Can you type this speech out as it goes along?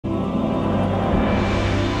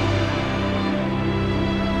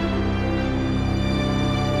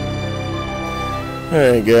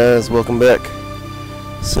Alright guys, welcome back.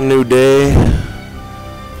 It's a new day.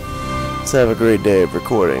 Let's have a great day of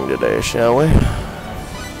recording today, shall we?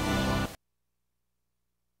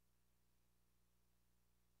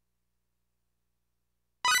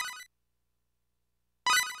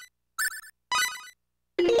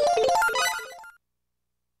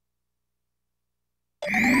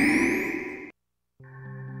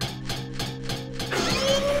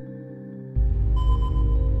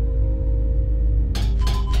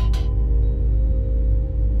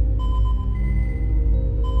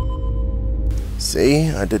 See,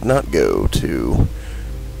 I did not go to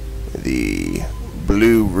the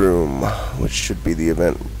blue room, which should be the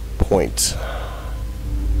event point.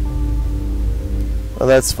 Well,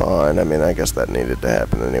 that's fine. I mean, I guess that needed to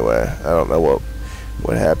happen anyway. I don't know what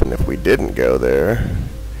would happen if we didn't go there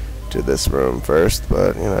to this room first,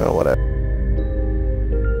 but, you know, whatever.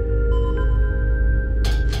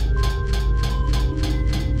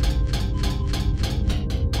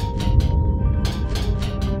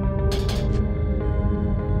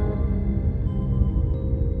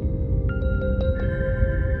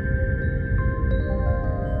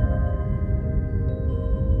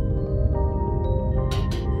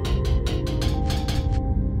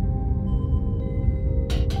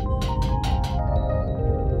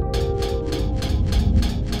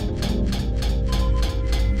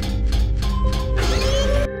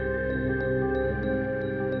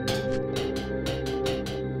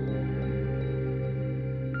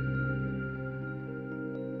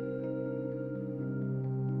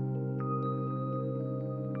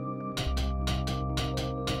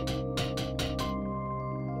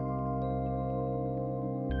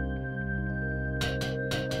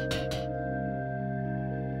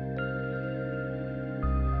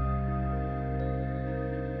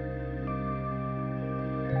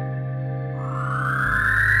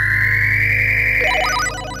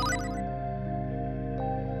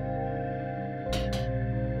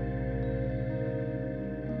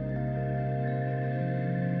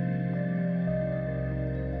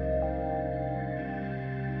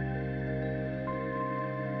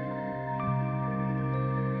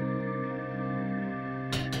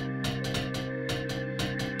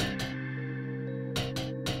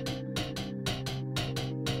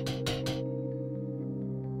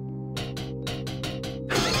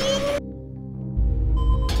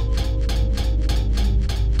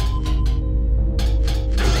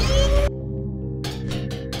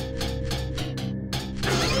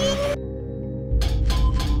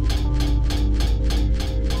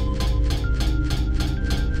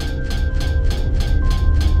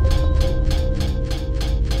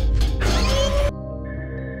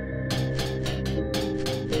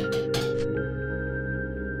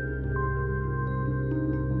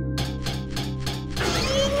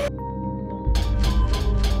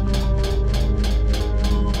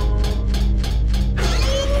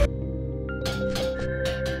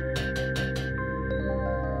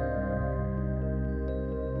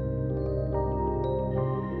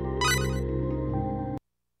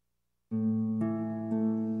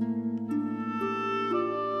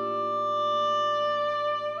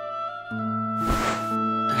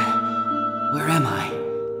 Where am I?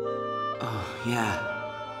 Oh,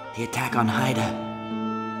 yeah. The attack on Haida.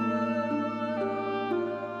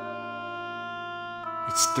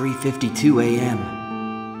 It's 3:52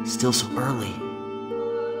 a.m. Still so early.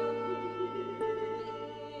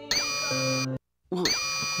 Well,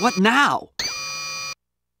 what now?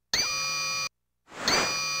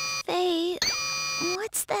 Faye,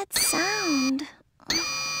 what's that sound?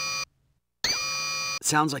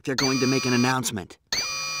 Sounds like they're going to make an announcement.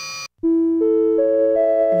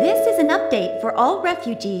 This is an update for all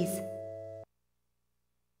refugees.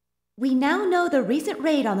 We now know the recent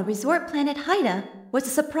raid on the resort planet Haida was a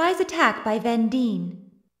surprise attack by Vendine.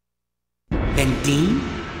 Vendine?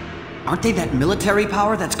 Aren't they that military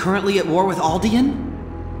power that's currently at war with Aldean?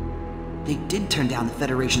 They did turn down the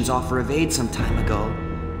Federation's offer of aid some time ago,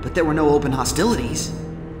 but there were no open hostilities.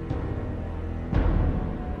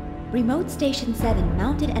 Remote Station 7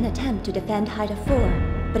 mounted an attempt to defend Haida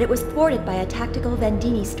 4, but it was thwarted by a tactical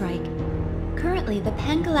Vendini strike. Currently, the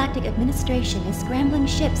Pan-Galactic Administration is scrambling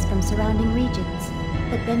ships from surrounding regions,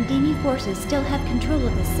 but Vendini forces still have control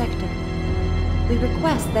of this sector. We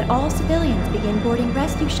request that all civilians begin boarding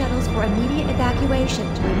rescue shuttles for immediate evacuation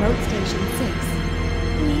to Remote Station 6.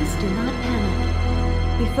 Please do not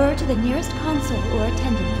panic. Refer to the nearest consul or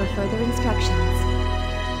attendant for further instructions.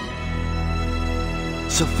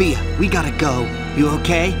 Sophia, we gotta go. You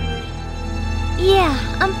okay? Yeah,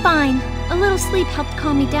 I'm fine. A little sleep helped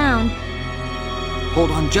calm me down. Hold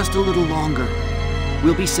on just a little longer.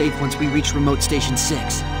 We'll be safe once we reach Remote Station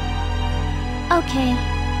 6. Okay.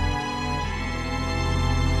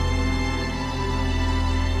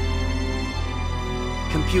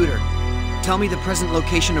 Computer, tell me the present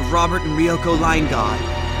location of Robert and Ryoko Line God.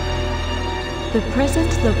 The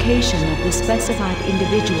present location of the specified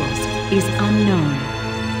individuals is unknown.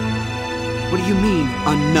 What do you mean,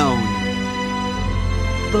 unknown?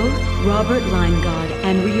 Both Robert Linegaud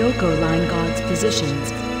and Ryoko Linegaud's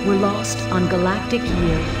positions were lost on galactic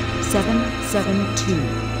year 772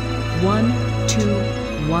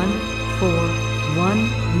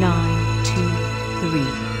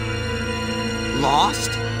 12141923.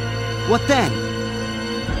 Lost? What then?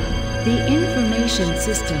 The information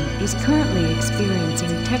system is currently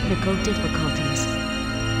experiencing technical difficulties.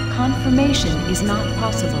 Confirmation is not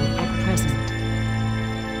possible at present.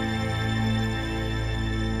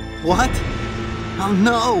 What? Oh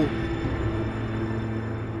no!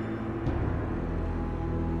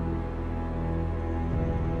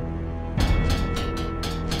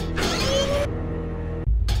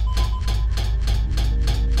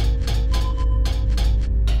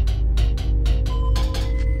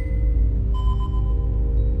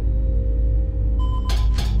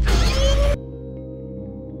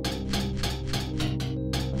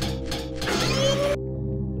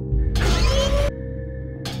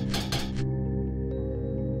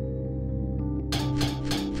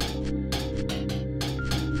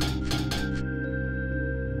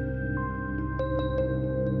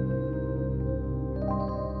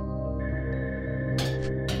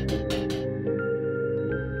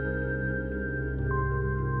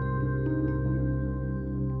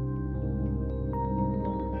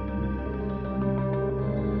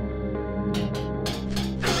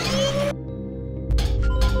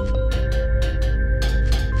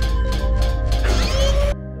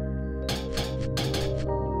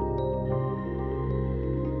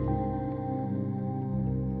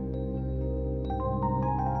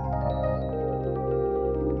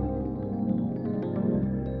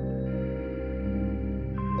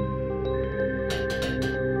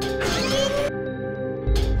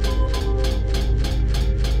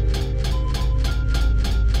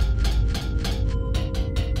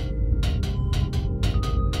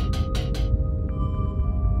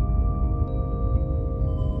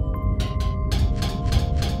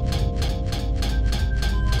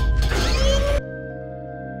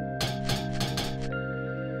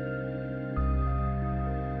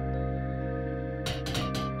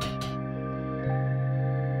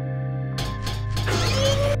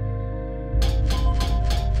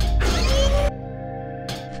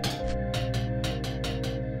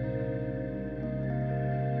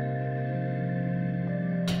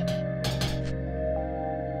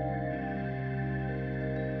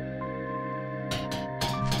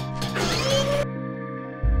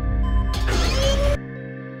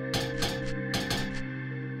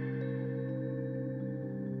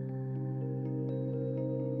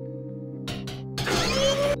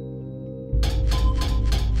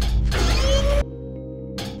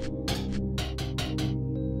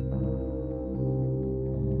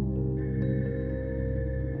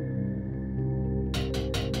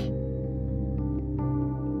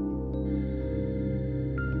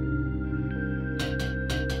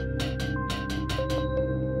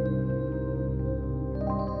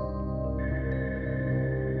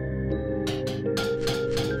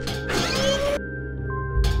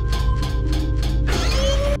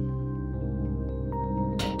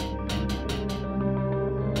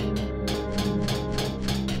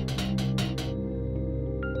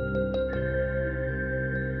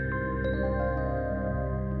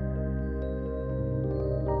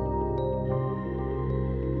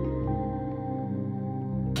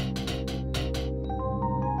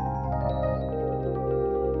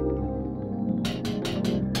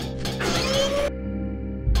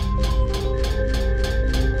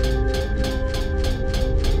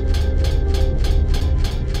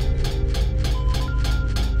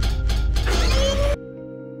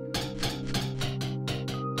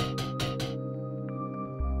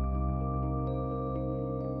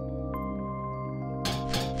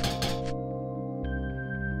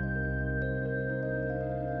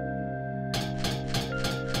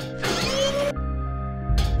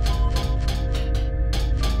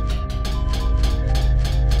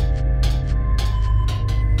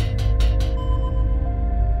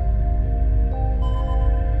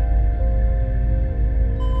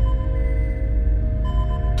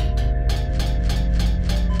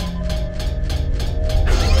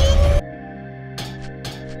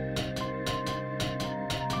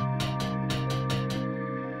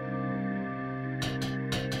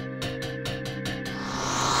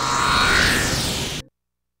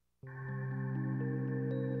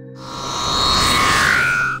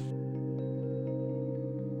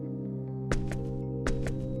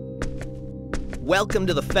 Welcome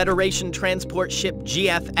to the Federation transport ship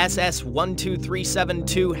GFSS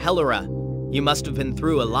 12372 Hellera. You must have been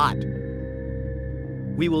through a lot.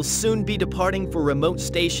 We will soon be departing for Remote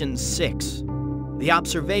Station 6. The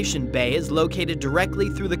observation bay is located directly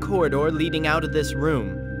through the corridor leading out of this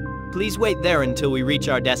room. Please wait there until we reach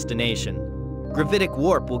our destination. Gravitic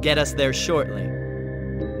warp will get us there shortly.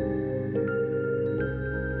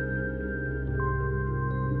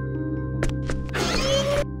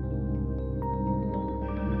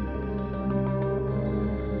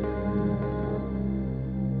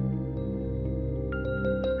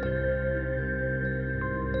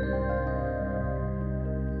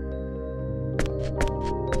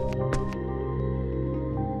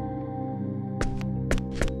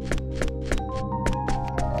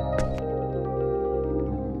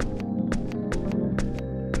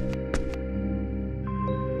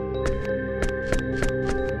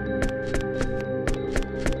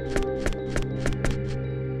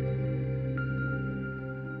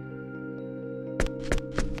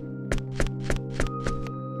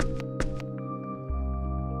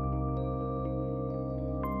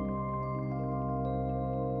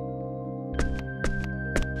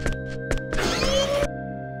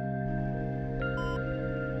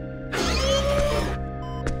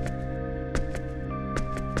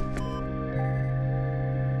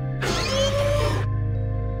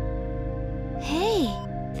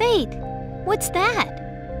 What's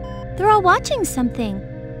that? They're all watching something.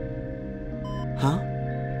 Huh?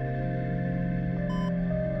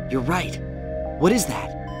 You're right. What is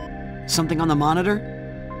that? Something on the monitor?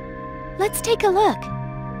 Let's take a look.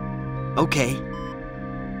 Okay.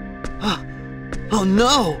 Oh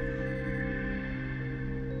no!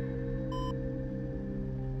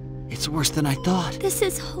 It's worse than I thought. This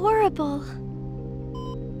is horrible.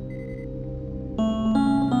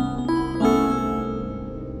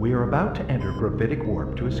 We are about to enter gravitic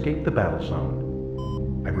warp to escape the battle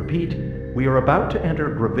zone. I repeat, we are about to enter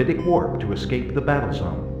gravitic warp to escape the battle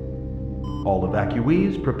zone. All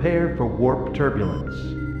evacuees prepare for warp turbulence.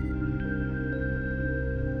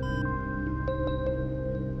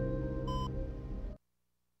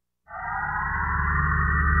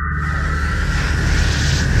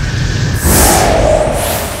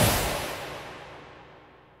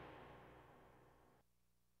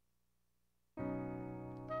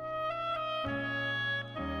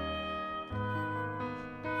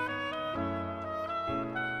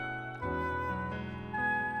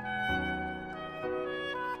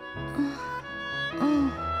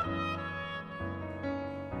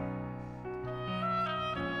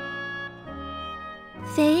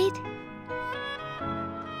 Fade?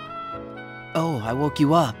 Oh, I woke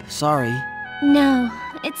you up. Sorry. No,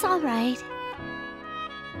 it's all right.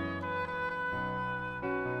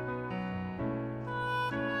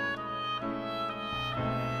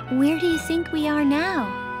 Where do you think we are now?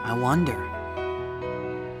 I wonder.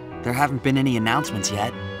 There haven't been any announcements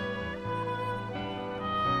yet.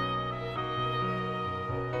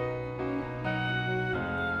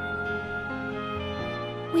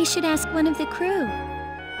 We should ask one of the crew.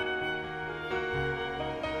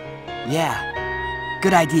 Yeah,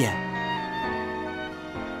 good idea.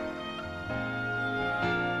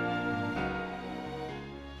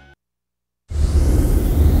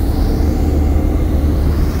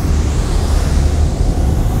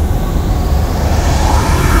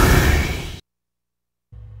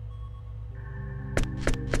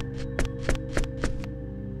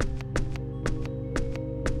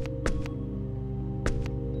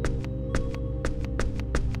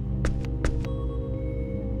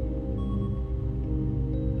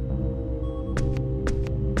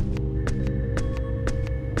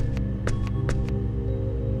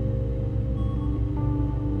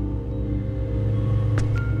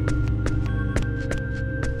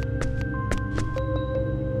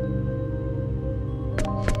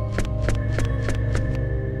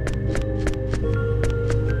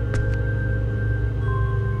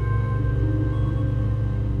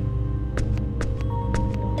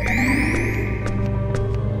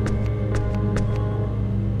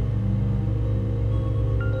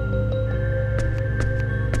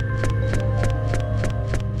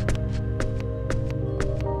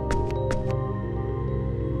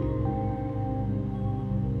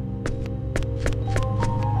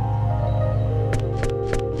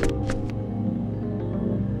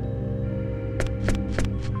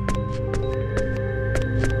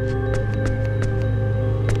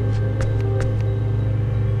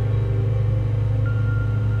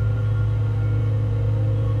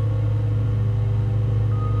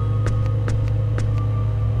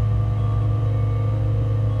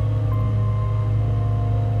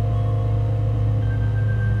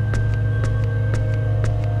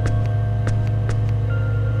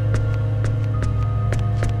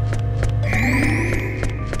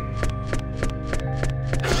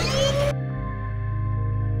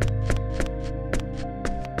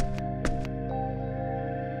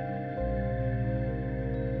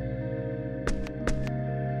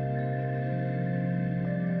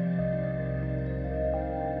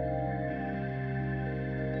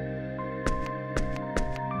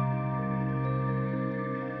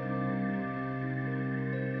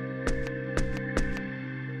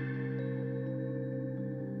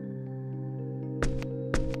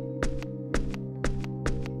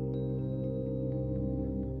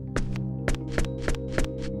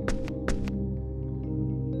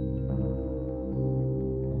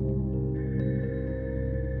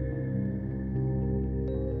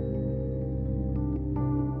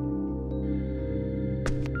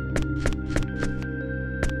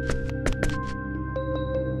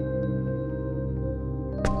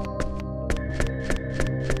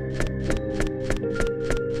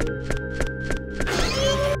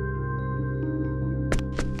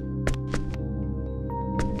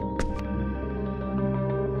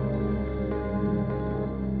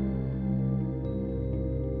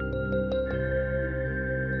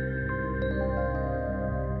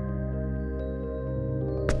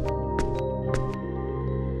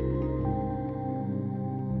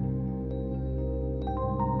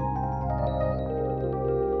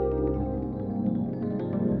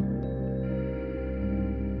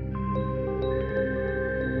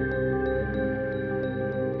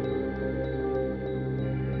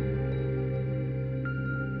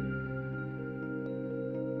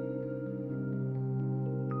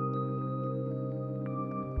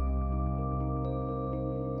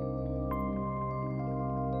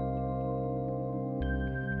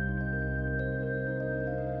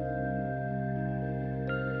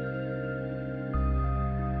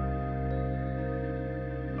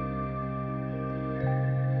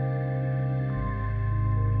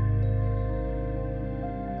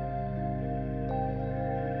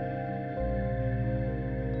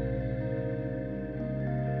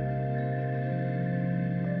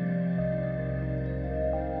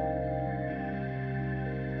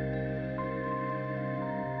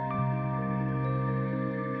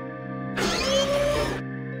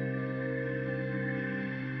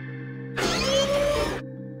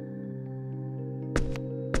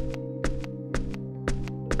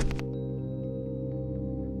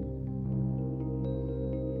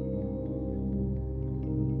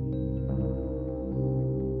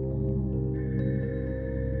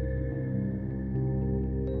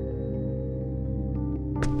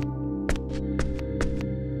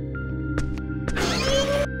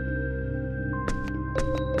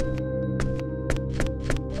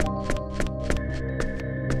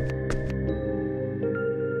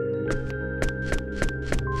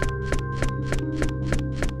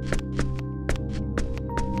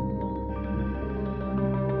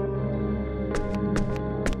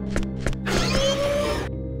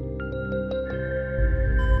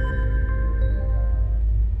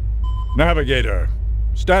 Navigator,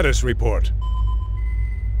 status report.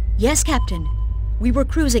 Yes, Captain. We were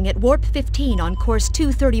cruising at Warp 15 on course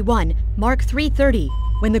 231, Mark 330,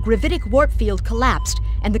 when the gravitic warp field collapsed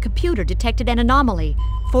and the computer detected an anomaly,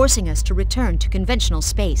 forcing us to return to conventional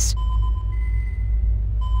space.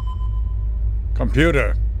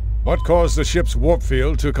 Computer, what caused the ship's warp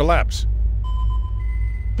field to collapse?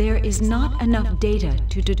 There is not enough data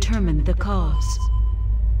to determine the cause.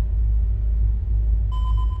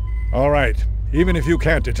 All right. Even if you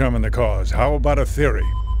can't determine the cause, how about a theory?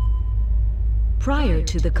 Prior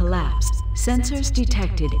to the collapse, sensors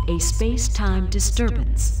detected a space-time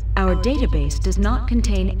disturbance. Our database does not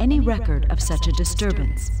contain any record of such a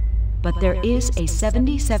disturbance, but there is a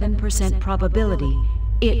 77% probability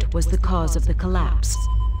it was the cause of the collapse.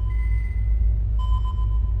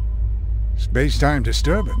 Space-time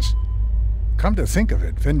disturbance? Come to think of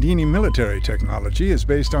it, Vendini military technology is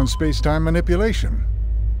based on space-time manipulation.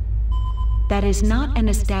 That is not an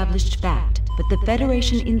established fact, but the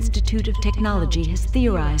Federation Institute of Technology has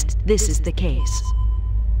theorized this is the case.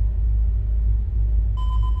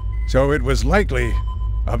 So it was likely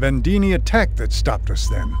a Vendini attack that stopped us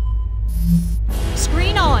then.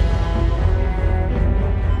 Screen on!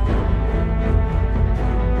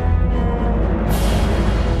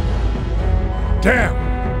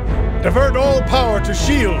 Damn! Divert all power to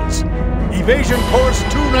shields! Evasion course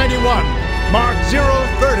 291, mark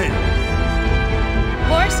 030.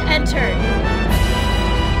 Course entered.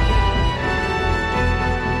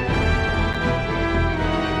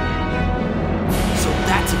 So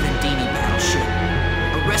that's a Vendini battleship.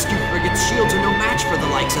 A rescue frigate's shields are no match for the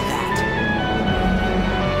likes of that.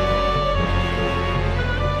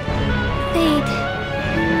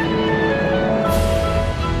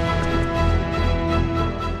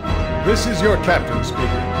 This is your captain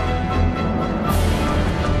speaking.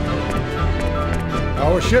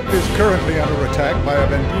 Our ship is currently under attack by a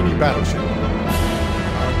Vendini battleship.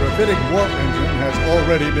 Our gravitic warp engine has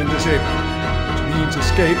already been disabled, which means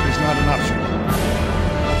escape is not an option.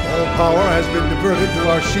 All power has been diverted to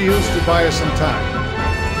our shields to buy us some time.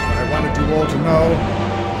 But I wanted you all to know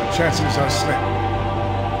the chances are slim.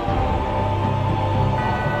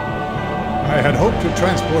 I had hoped to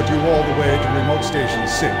transport you all the way to Remote Station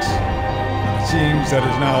 6, but it seems that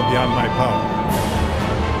is now beyond my power.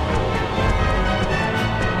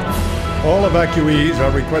 All evacuees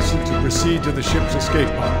are requested to proceed to the ship's escape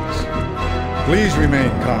pods. Please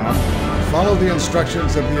remain calm. Follow the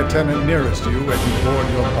instructions of the attendant nearest you as you board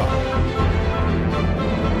your pod.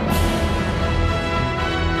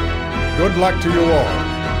 Good luck to you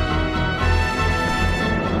all.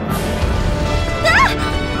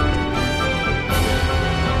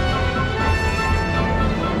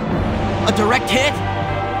 A direct hit?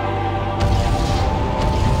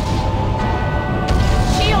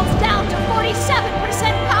 Shields down to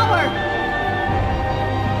 47% power!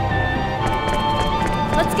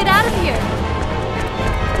 Let's get out of here!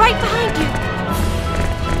 Right behind you!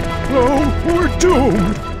 Oh, we're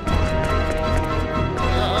doomed!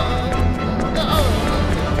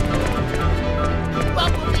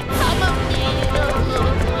 What will become of me?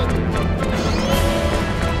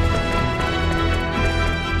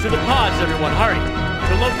 To the pods, everyone, hurry!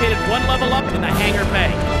 They're located one level up in the hangar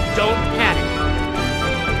bay. Don't panic.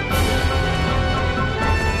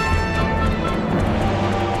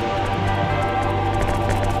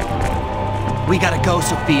 We gotta go,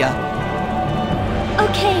 Sophia.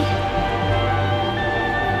 Okay.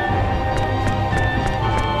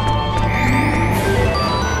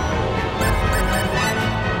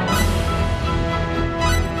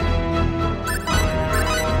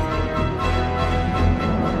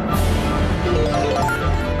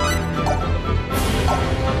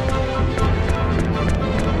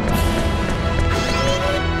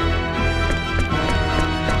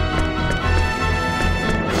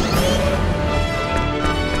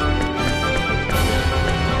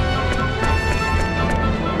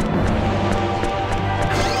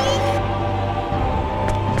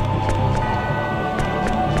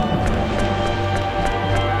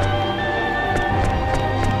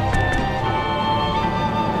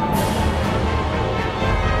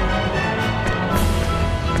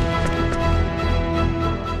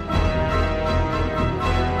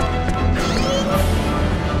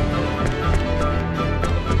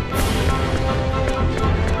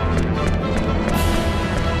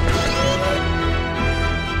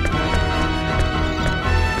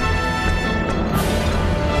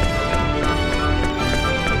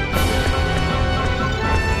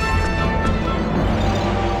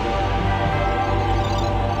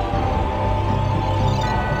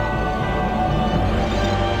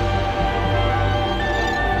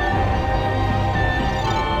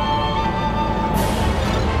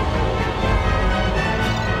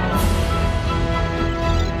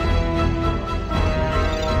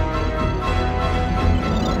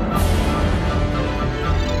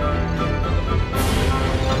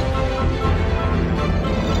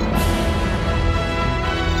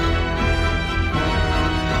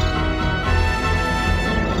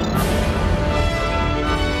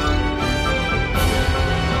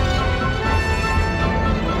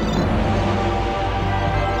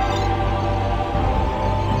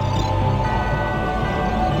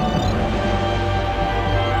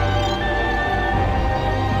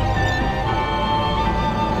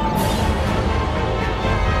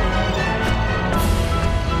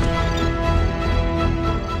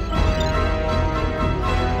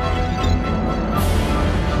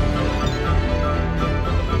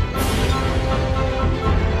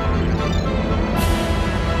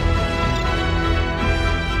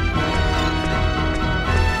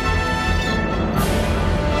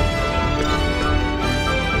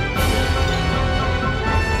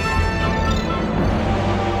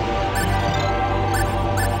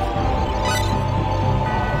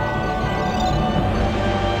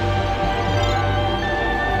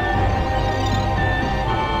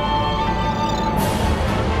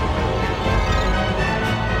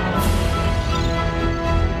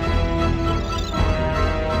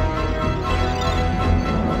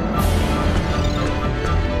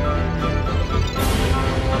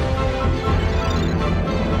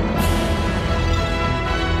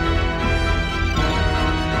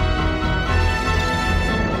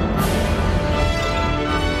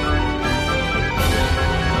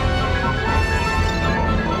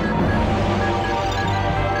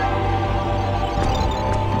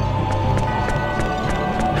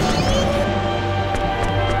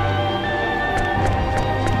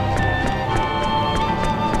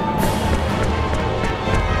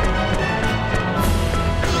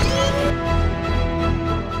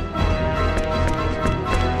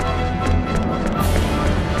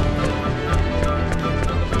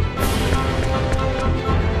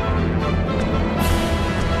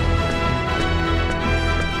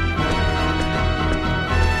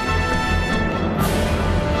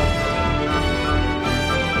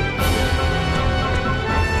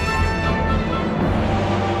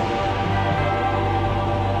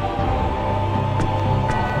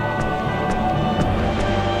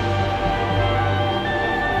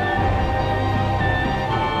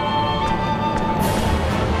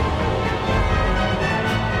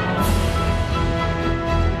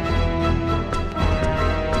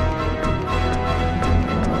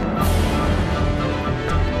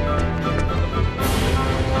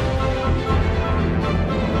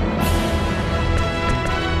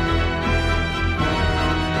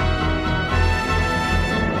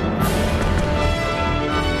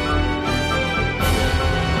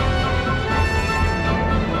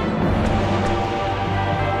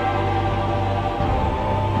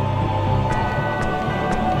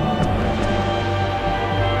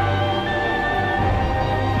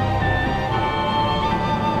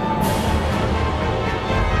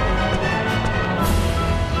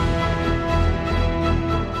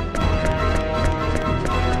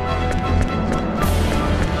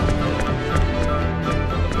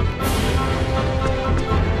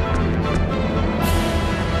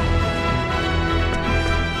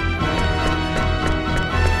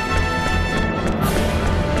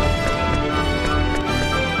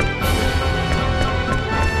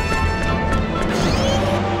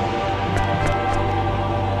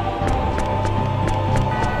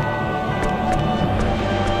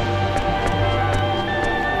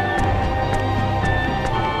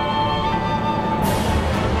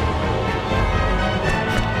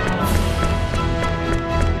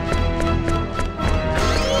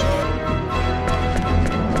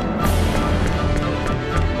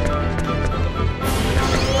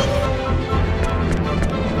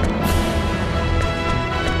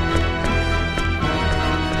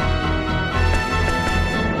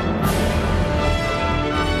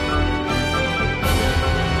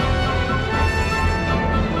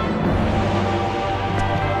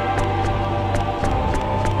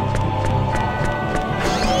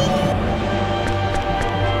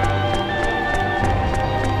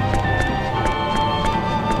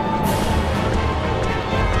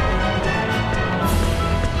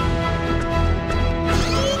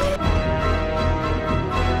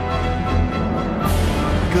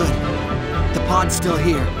 still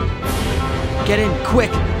here. Get in,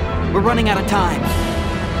 quick! We're running out of time.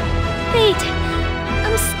 Wait,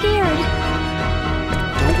 I'm scared.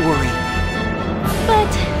 Don't worry.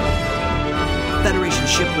 But Federation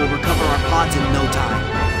ship will recover our pods in no time.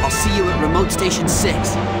 I'll see you at Remote Station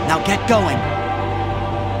 6. Now get going.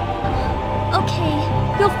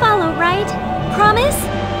 okay, you'll follow, right? Promise?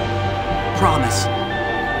 Promise.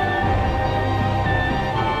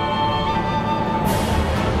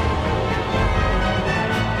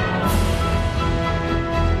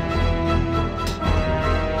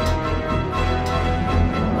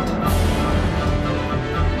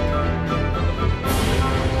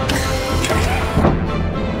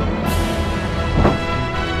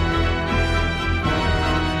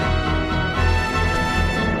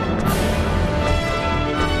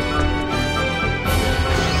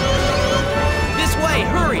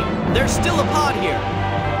 There's still a pod here.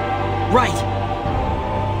 Right.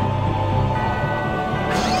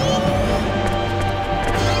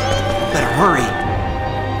 Better hurry.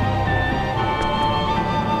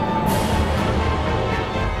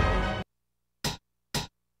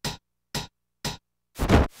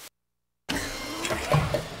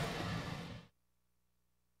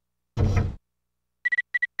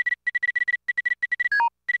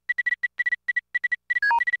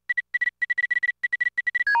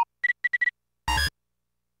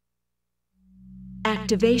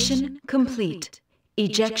 Activation complete.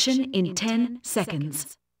 Ejection in 10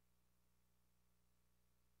 seconds.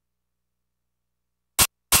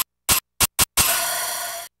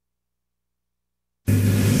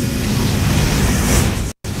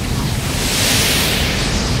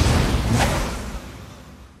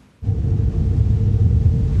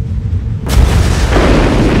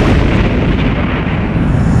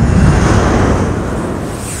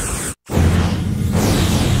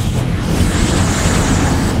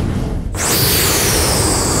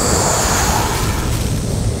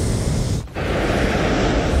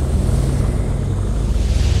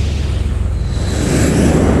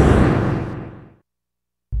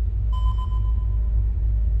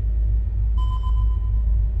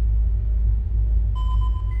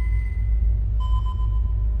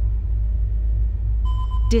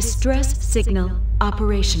 Distress signal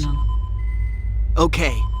operational.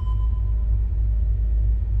 Okay.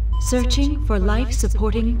 Searching for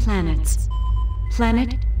life-supporting planets.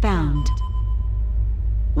 Planet found.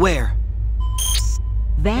 Where?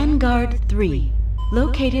 Vanguard 3,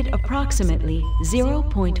 located approximately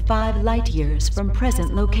 0.5 light-years from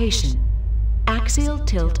present location. Axial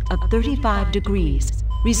tilt of 35 degrees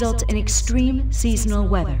results in extreme seasonal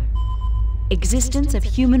weather. Existence of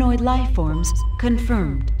humanoid life forms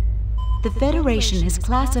confirmed. The Federation has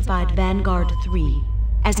classified Vanguard 3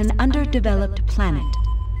 as an underdeveloped planet.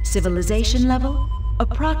 Civilization level,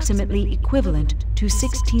 approximately equivalent to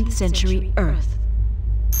 16th century Earth.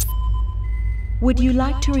 Would you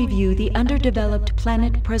like to review the Underdeveloped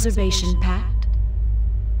Planet Preservation Pact?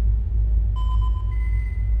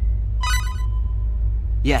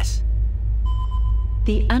 Yes.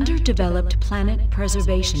 The Underdeveloped Planet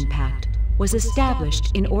Preservation Pact was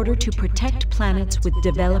established in order to protect planets with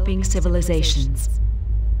developing civilizations.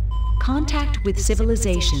 Contact with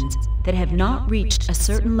civilizations that have not reached a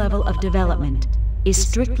certain level of development is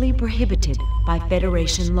strictly prohibited by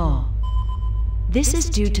Federation law. This is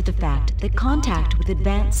due to the fact that contact with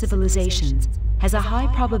advanced civilizations has a high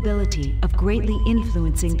probability of greatly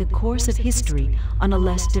influencing the course of history on a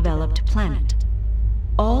less developed planet.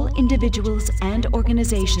 All individuals and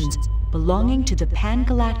organizations belonging to the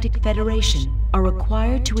Pan-Galactic Federation are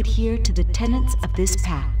required to adhere to the tenets of this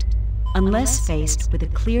pact, unless faced with a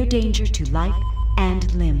clear danger to life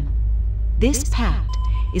and limb. This pact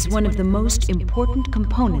is one of the most important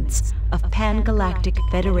components of Pan-Galactic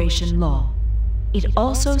Federation law. It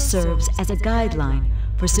also serves as a guideline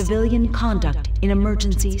for civilian conduct in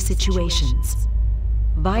emergency situations.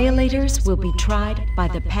 Violators will be tried by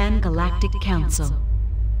the Pan-Galactic Council.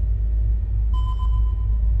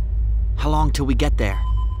 How long till we get there?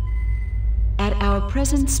 At our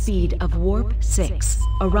present speed of Warp 6,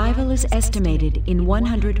 arrival is estimated in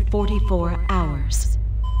 144 hours.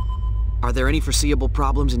 Are there any foreseeable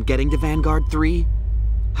problems in getting to Vanguard 3?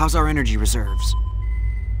 How's our energy reserves?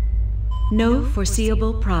 No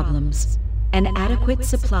foreseeable problems. An adequate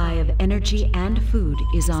supply of energy and food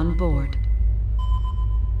is on board.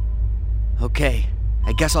 Okay,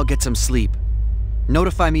 I guess I'll get some sleep.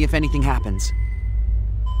 Notify me if anything happens.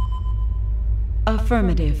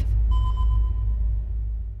 Affirmative.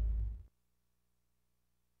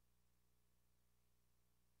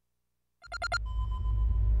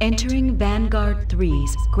 Entering Vanguard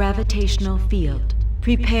 3's gravitational field.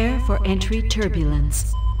 Prepare for entry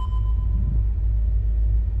turbulence.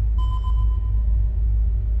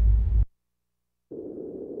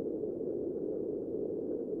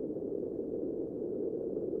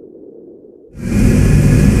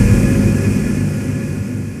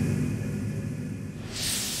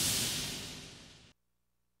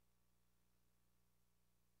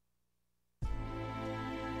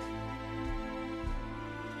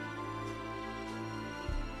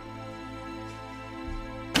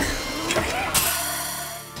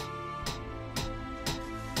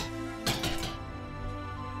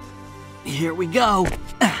 Here we go.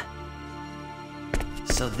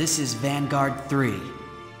 So this is Vanguard 3.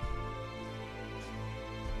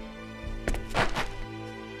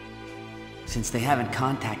 Since they haven't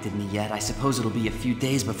contacted me yet, I suppose it'll be a few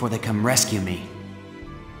days before they come rescue me.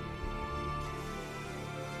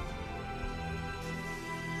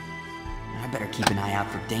 I better keep an eye out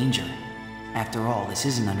for danger. After all, this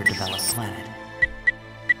is an underdeveloped planet.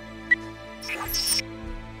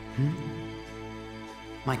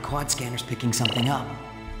 My quad scanner's picking something up.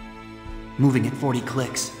 Moving at 40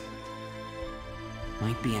 clicks.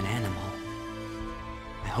 Might be an animal.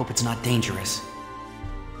 I hope it's not dangerous.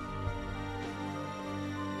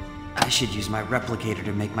 I should use my replicator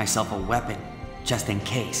to make myself a weapon, just in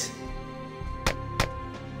case.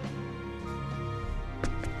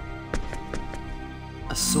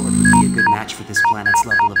 A sword would be a good match for this planet's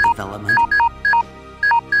level of development.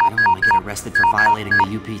 I don't want to get arrested for violating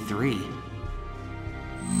the UP3.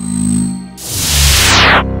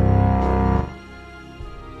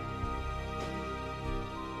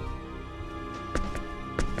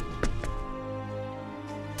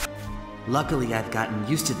 Luckily, I've gotten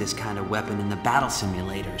used to this kind of weapon in the battle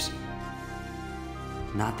simulators.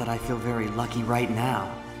 Not that I feel very lucky right now.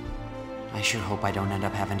 I sure hope I don't end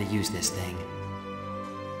up having to use this thing.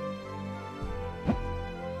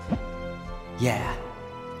 Yeah,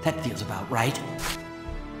 that feels about right.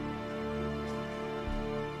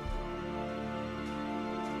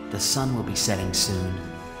 The sun will be setting soon.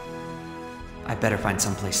 I better find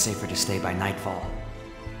someplace safer to stay by nightfall.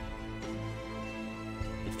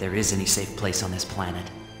 If there is any safe place on this planet.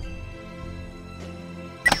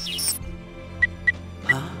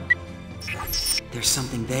 Huh? There's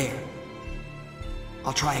something there.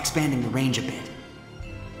 I'll try expanding the range a bit.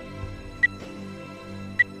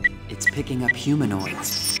 It's picking up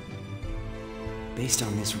humanoids. Based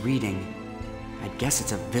on this reading, I'd guess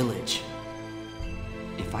it's a village.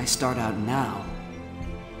 If I start out now,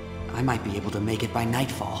 I might be able to make it by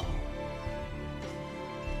nightfall.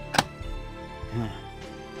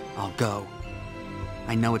 I'll go.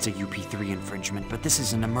 I know it's a UP3 infringement, but this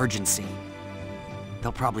is an emergency.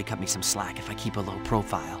 They'll probably cut me some slack if I keep a low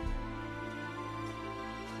profile.